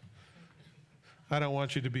life, I don't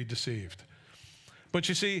want you to be deceived. But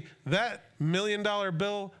you see, that $1 million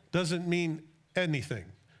bill doesn't mean anything.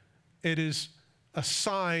 It is a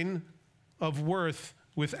sign of worth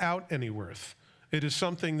without any worth. It is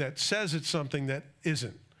something that says it's something that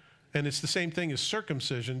isn't. And it's the same thing as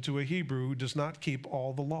circumcision to a Hebrew who does not keep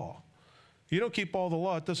all the law. You don't keep all the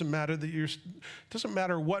law, it doesn't matter that it doesn't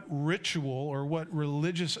matter what ritual or what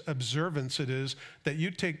religious observance it is that you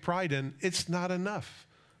take pride in, it's not enough.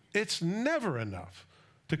 It's never enough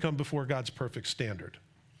to come before God's perfect standard.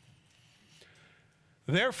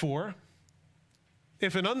 Therefore,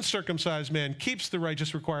 if an uncircumcised man keeps the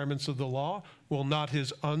righteous requirements of the law, will not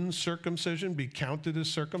his uncircumcision be counted as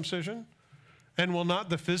circumcision? And will not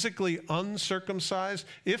the physically uncircumcised,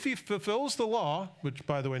 if he fulfills the law, which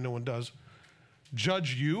by the way no one does,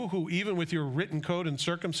 judge you who even with your written code and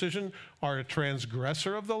circumcision are a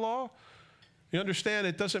transgressor of the law? You understand,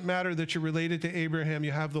 it doesn't matter that you're related to Abraham,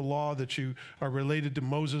 you have the law, that you are related to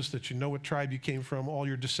Moses, that you know what tribe you came from, all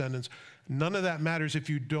your descendants. None of that matters if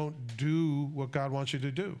you don't do what God wants you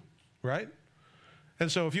to do, right? And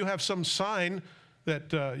so if you have some sign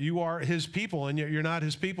that you are his people and yet you're not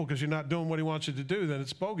his people because you're not doing what he wants you to do, then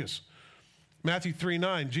it's bogus. Matthew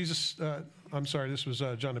 3:9, Jesus, this was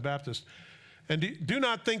John the Baptist. And do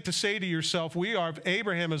not think to say to yourself, we are of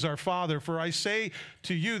Abraham as our father, for I say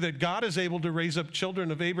to you that God is able to raise up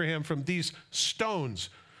children of Abraham from these stones.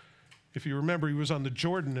 If you remember, he was on the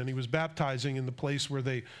Jordan and he was baptizing in the place where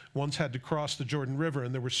they once had to cross the Jordan River,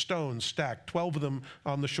 and there were stones stacked, 12 of them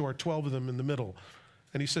on the shore, 12 of them in the middle.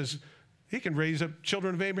 And he says he can raise up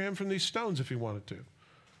children of Abraham from these stones if he wanted to.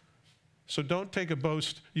 So don't take a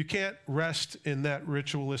boast. You can't rest in that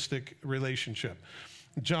ritualistic relationship.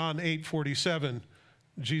 John 8:47,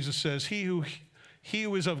 Jesus says, he who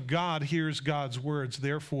is of God hears God's words.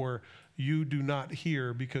 Therefore, you do not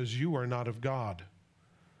hear because you are not of God.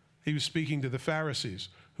 He was speaking to the Pharisees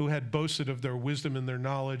who had boasted of their wisdom and their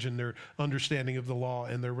knowledge and their understanding of the law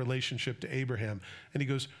and their relationship to Abraham. And he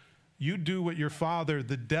goes, you do what your father,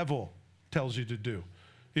 the devil, tells you to do.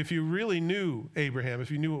 If you really knew Abraham,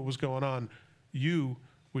 if you knew what was going on, you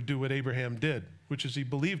would do what Abraham did, which is he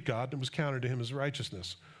believed God and was counted to him as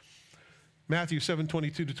righteousness. Matthew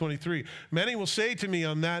 7:22-23, many will say to me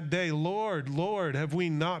on that day, Lord, Lord, have we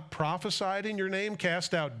not prophesied in your name,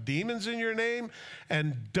 cast out demons in your name,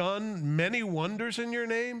 and done many wonders in your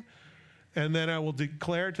name? And then I will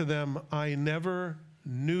declare to them, I never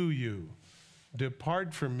knew you.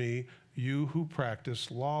 Depart from me, you who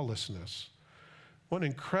practice lawlessness. What an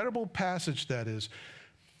incredible passage that is.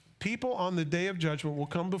 People on the day of judgment will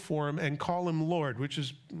come before him and call him Lord, which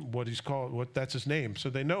is what he's called, that's his name. So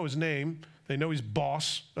they know his name. They know he's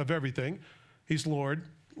boss of everything. He's Lord,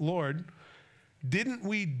 Lord. Didn't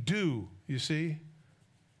we do, you see?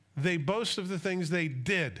 They boast of the things they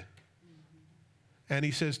did. And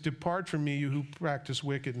he says, depart from me, you who practice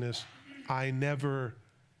wickedness. I never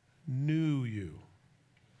knew you.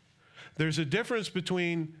 There's a difference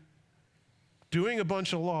between doing a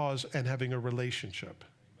bunch of laws and having a relationship.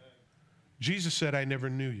 Jesus said, I never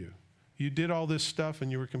knew you. You did all this stuff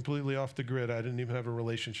and you were completely off the grid. I didn't even have a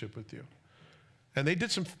relationship with you. And they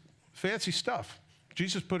did some fancy stuff.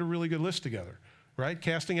 Jesus put a really good list together, right?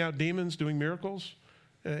 Casting out demons, doing miracles.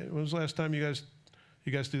 When was the last time you guys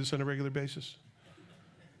do this on a regular basis?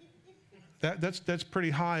 That's pretty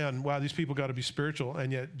high on, wow, these people got to be spiritual.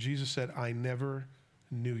 And yet Jesus said, I never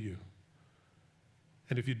knew you.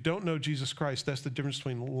 And if you don't know Jesus Christ, that's the difference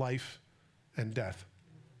between life and death.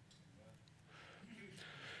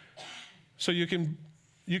 So you can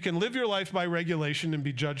live your life by regulation and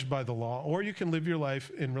be judged by the law, or you can live your life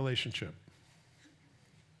in relationship.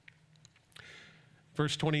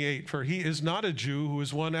 Verse 28, for he is not a Jew who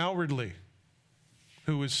is one outwardly,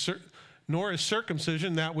 nor is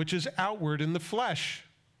circumcision that which is outward in the flesh.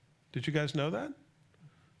 Did you guys know that?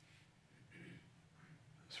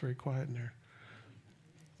 It's very quiet in there.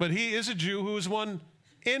 But he is a Jew who is one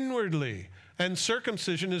inwardly, and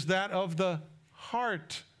circumcision is that of the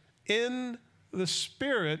heart, in the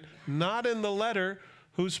spirit, not in the letter,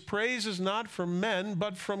 whose praise is not from men,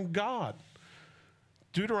 but from God.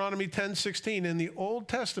 Deuteronomy 10:16 in the Old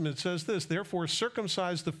Testament says this, therefore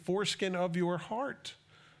circumcise the foreskin of your heart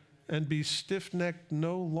and be stiff-necked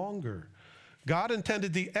no longer. God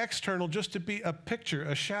intended the external just to be a picture,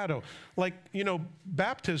 a shadow. Like,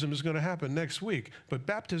 baptism is going to happen next week, but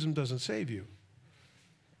baptism doesn't save you.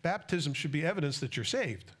 Baptism should be evidence that you're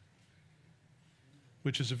saved,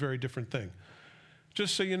 which is a very different thing.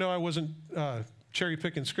 Just so you know, I wasn't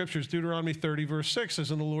cherry-picking scriptures. Deuteronomy 30, verse 6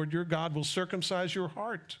 says, "And the Lord your God will circumcise your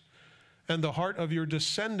heart and the heart of your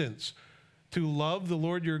descendants, to love the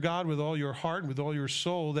Lord your God with all your heart and with all your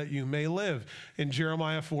soul, that you may live." In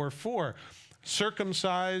Jeremiah 4:4,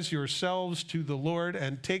 "Circumcise yourselves to the Lord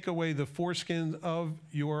and take away the foreskin of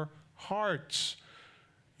your hearts,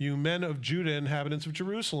 you men of Judah, inhabitants of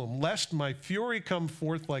Jerusalem, lest my fury come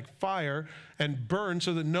forth like fire and burn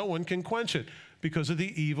so that no one can quench it because of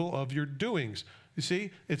the evil of your doings." You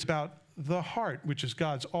see, it's about the heart, which is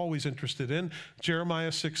God's always interested in.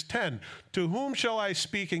 Jeremiah 6:10, "To whom shall I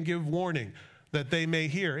speak and give warning that they may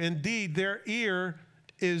hear? Indeed, their ear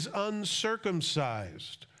is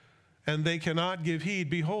uncircumcised, and they cannot give heed.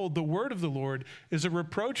 Behold, the word of the Lord is a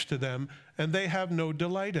reproach to them, and they have no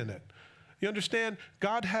delight in it." You understand?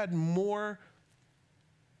 God had more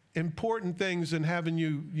important things than having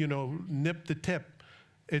you, nip the tip.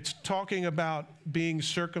 It's talking about being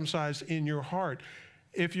circumcised in your heart.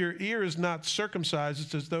 If your ear is not circumcised,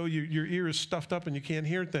 it's as though your ear is stuffed up and you can't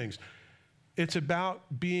hear things. It's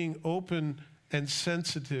about being open and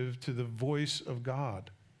sensitive to the voice of God.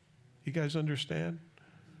 You guys understand?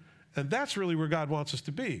 And that's really where God wants us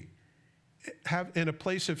to be. In a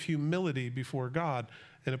place of humility before God,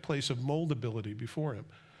 in a place of moldability before Him.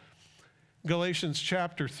 Galatians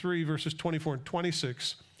chapter 3, verses 24 and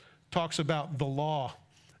 26 talks about the law.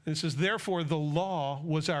 And it says, "Therefore the law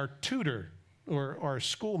was our tutor," or our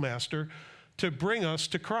schoolmaster, "to bring us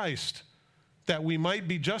to Christ, that we might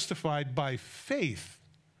be justified by faith.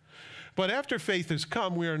 But after faith has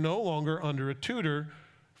come, we are no longer under a tutor,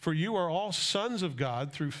 for you are all sons of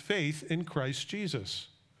God through faith in Christ Jesus."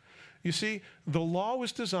 You see, the law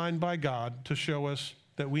was designed by God to show us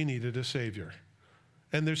that we needed a Savior.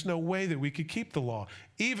 And there's no way that we could keep the law.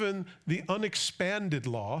 Even the unexpanded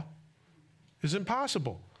law is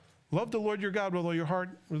impossible. Love the Lord your God with all your heart,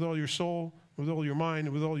 with all your soul, with all your mind,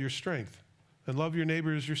 and with all your strength. And love your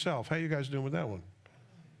neighbor as yourself. How you guys doing with that one?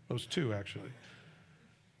 Those two, actually.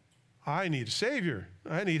 I need a Savior.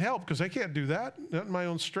 I need help because I can't do that. Not in my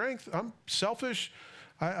own strength. I'm selfish.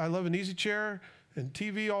 I love an easy chair and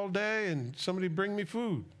TV all day and somebody bring me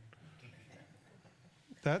food.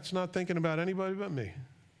 That's not thinking about anybody but me.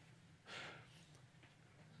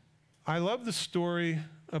 I love the story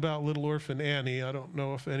about Little Orphan Annie. I don't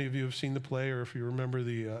know if any of you have seen the play or if you remember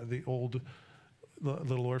the old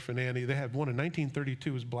Little Orphan Annie. They had one in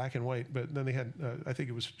 1932, it was black and white, but then they had, I think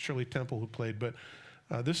it was Shirley Temple who played, but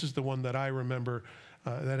this is the one that I remember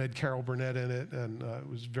that had Carol Burnett in it, and it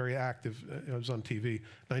was very active. It was on TV,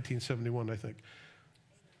 1971, I think.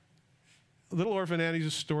 Little Orphan Annie's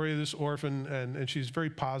a story of this orphan, and she's very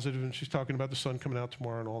positive, and she's talking about the sun coming out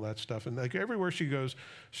tomorrow and all that stuff. And like everywhere she goes,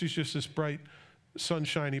 she's just this bright,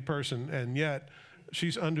 sunshiny person, and yet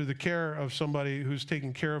she's under the care of somebody who's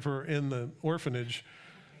taking care of her in the orphanage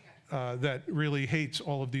that really hates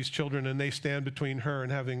all of these children, and they stand between her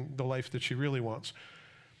and having the life that she really wants.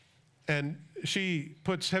 And she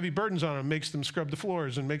puts heavy burdens on them, makes them scrub the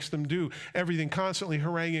floors, and makes them do everything, constantly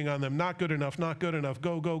haranguing on them. Not good enough, not good enough.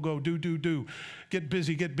 Go, go, go, do, do, do. Get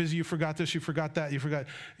busy, get busy. You forgot this, you forgot that, you forgot.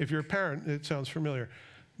 If you're a parent, it sounds familiar.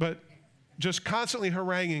 But just constantly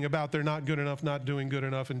haranguing about they're not good enough, not doing good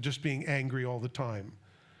enough, and just being angry all the time.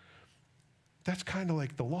 That's kind of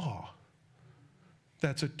like the law.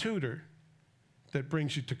 That's a tutor that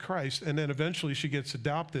brings you to Christ, and then eventually she gets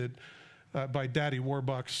adopted by Daddy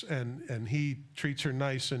Warbucks, and he treats her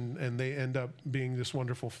nice, and they end up being this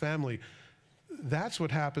wonderful family. That's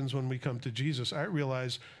what happens when we come to Jesus. I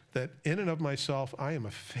realize that in and of myself, I am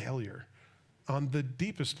a failure on the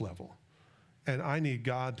deepest level, and I need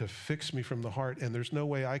God to fix me from the heart, and there's no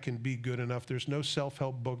way I can be good enough. There's no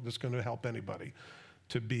self-help book that's going to help anybody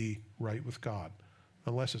to be right with God,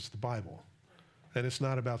 unless it's the Bible. And it's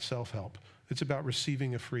not about self-help. It's about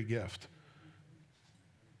receiving a free gift.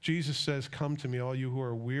 Jesus says, "Come to me, all you who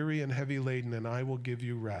are weary and heavy laden, and I will give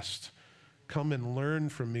you rest. Come and learn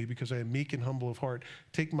from me, because I am meek and humble of heart.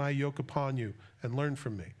 Take my yoke upon you and learn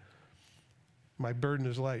from me. My burden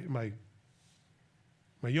is light. My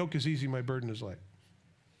yoke is easy, my burden is light."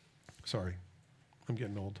 Sorry, I'm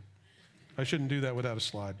getting old. I shouldn't do that without a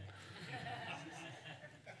slide.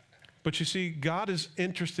 But you see, God is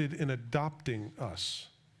interested in adopting us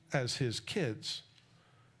as his kids.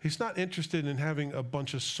 He's not interested in having a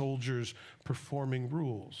bunch of soldiers performing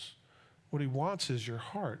rules. What he wants is your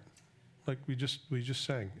heart, like we just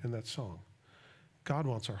sang in that song. God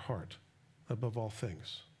wants our heart. above all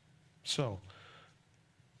things. So,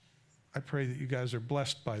 I pray that you guys are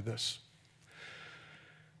blessed by this.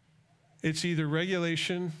 It's either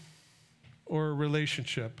regulation or a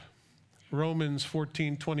relationship. Romans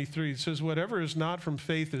 14:23, it says, whatever is not from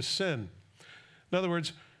faith is sin. In other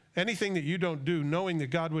words, anything that you don't do, knowing that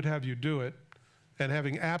God would have you do it, and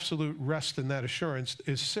having absolute rest in that assurance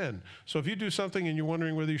is sin. So if you do something and you're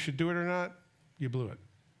wondering whether you should do it or not, you blew it.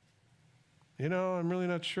 You know, I'm really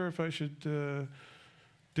not sure if I should do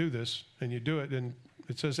this, and you do it, and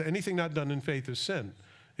it says anything not done in faith is sin.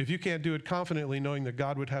 If you can't do it confidently, knowing that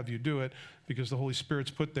God would have you do it, because the Holy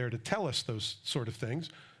Spirit's put there to tell us those sort of things,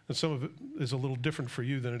 and some of it is a little different for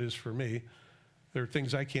you than it is for me. There are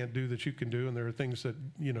things I can't do that you can do, and there are things that,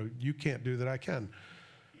 you know, you can't do that I can.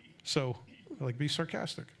 So, like, be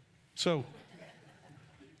sarcastic. So,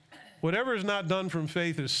 whatever is not done from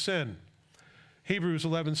faith is sin. Hebrews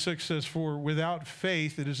 11:6 says, for without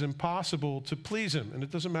faith it is impossible to please him. And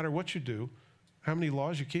it doesn't matter what you do, how many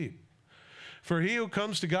laws you keep. For he who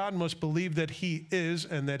comes to God must believe that he is,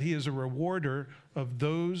 and that he is a rewarder of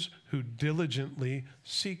those who diligently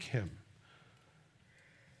seek him.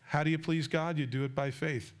 How do you please God? You do it by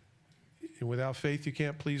faith. And without faith, you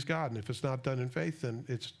can't please God. And if it's not done in faith, then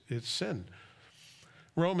it's sin.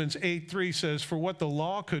 Romans 8:3 says, for what the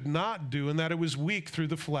law could not do, in that it was weak through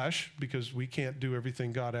the flesh, because we can't do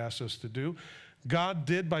everything God asks us to do, God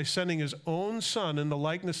did by sending his own Son in the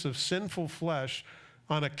likeness of sinful flesh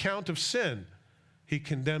on account of sin. He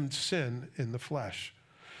condemned sin in the flesh.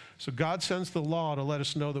 So God sends the law to let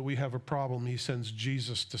us know that we have a problem. He sends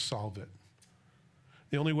Jesus to solve it.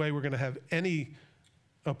 The only way we're going to have any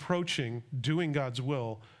approaching doing God's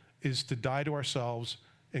will is to die to ourselves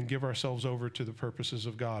and give ourselves over to the purposes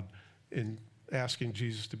of God in asking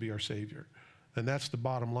Jesus to be our Savior. And that's the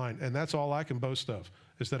bottom line. And that's all I can boast of,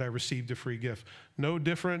 is that I received a free gift. No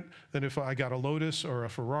different than if I got a Lotus or a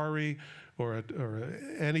Ferrari or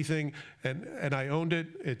anything and I owned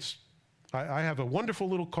it. I have a wonderful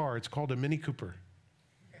little car. It's called a Mini Cooper.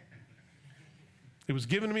 It was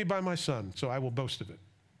given to me by my son, so I will boast of it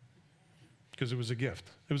because it was a gift.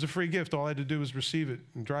 It was a free gift. All I had to do was receive it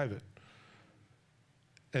and drive it.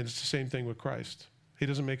 And it's the same thing with Christ. He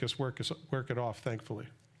doesn't make us work it off, thankfully.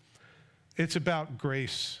 It's about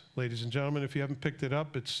grace, ladies and gentlemen. If you haven't picked it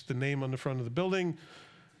up, it's the name on the front of the building.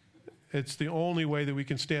 It's the only way that we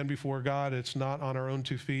can stand before God. It's not on our own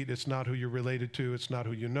 2 feet. It's not who you're related to. It's not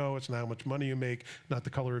who you know. It's not how much money you make, not the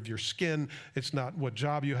color of your skin. It's not what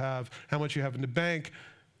job you have, how much you have in the bank.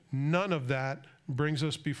 None of that brings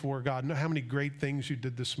us before God. How many great things you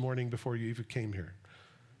did this morning before you even came here.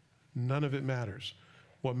 None of it matters.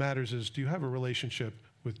 What matters is, do you have a relationship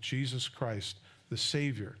with Jesus Christ, the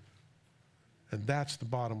Savior? And that's the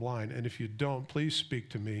bottom line. And if you don't, please speak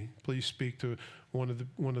to me. Please speak to one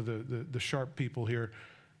of the sharp people here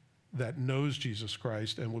that knows Jesus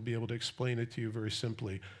Christ and will be able to explain it to you very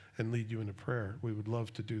simply and lead you into prayer. We would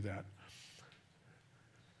love to do that.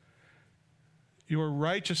 Your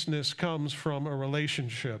righteousness comes from a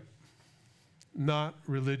relationship, not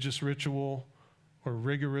religious ritual or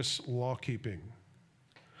rigorous law keeping.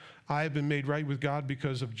 I have been made right with God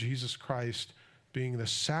because of Jesus Christ being the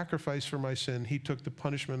sacrifice for my sin. He took the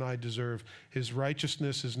punishment I deserve. His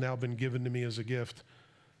righteousness has now been given to me as a gift.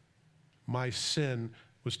 My sin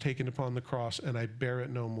was taken upon the cross, and I bear it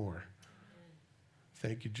no more.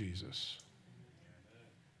 Thank you, Jesus.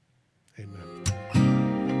 Amen.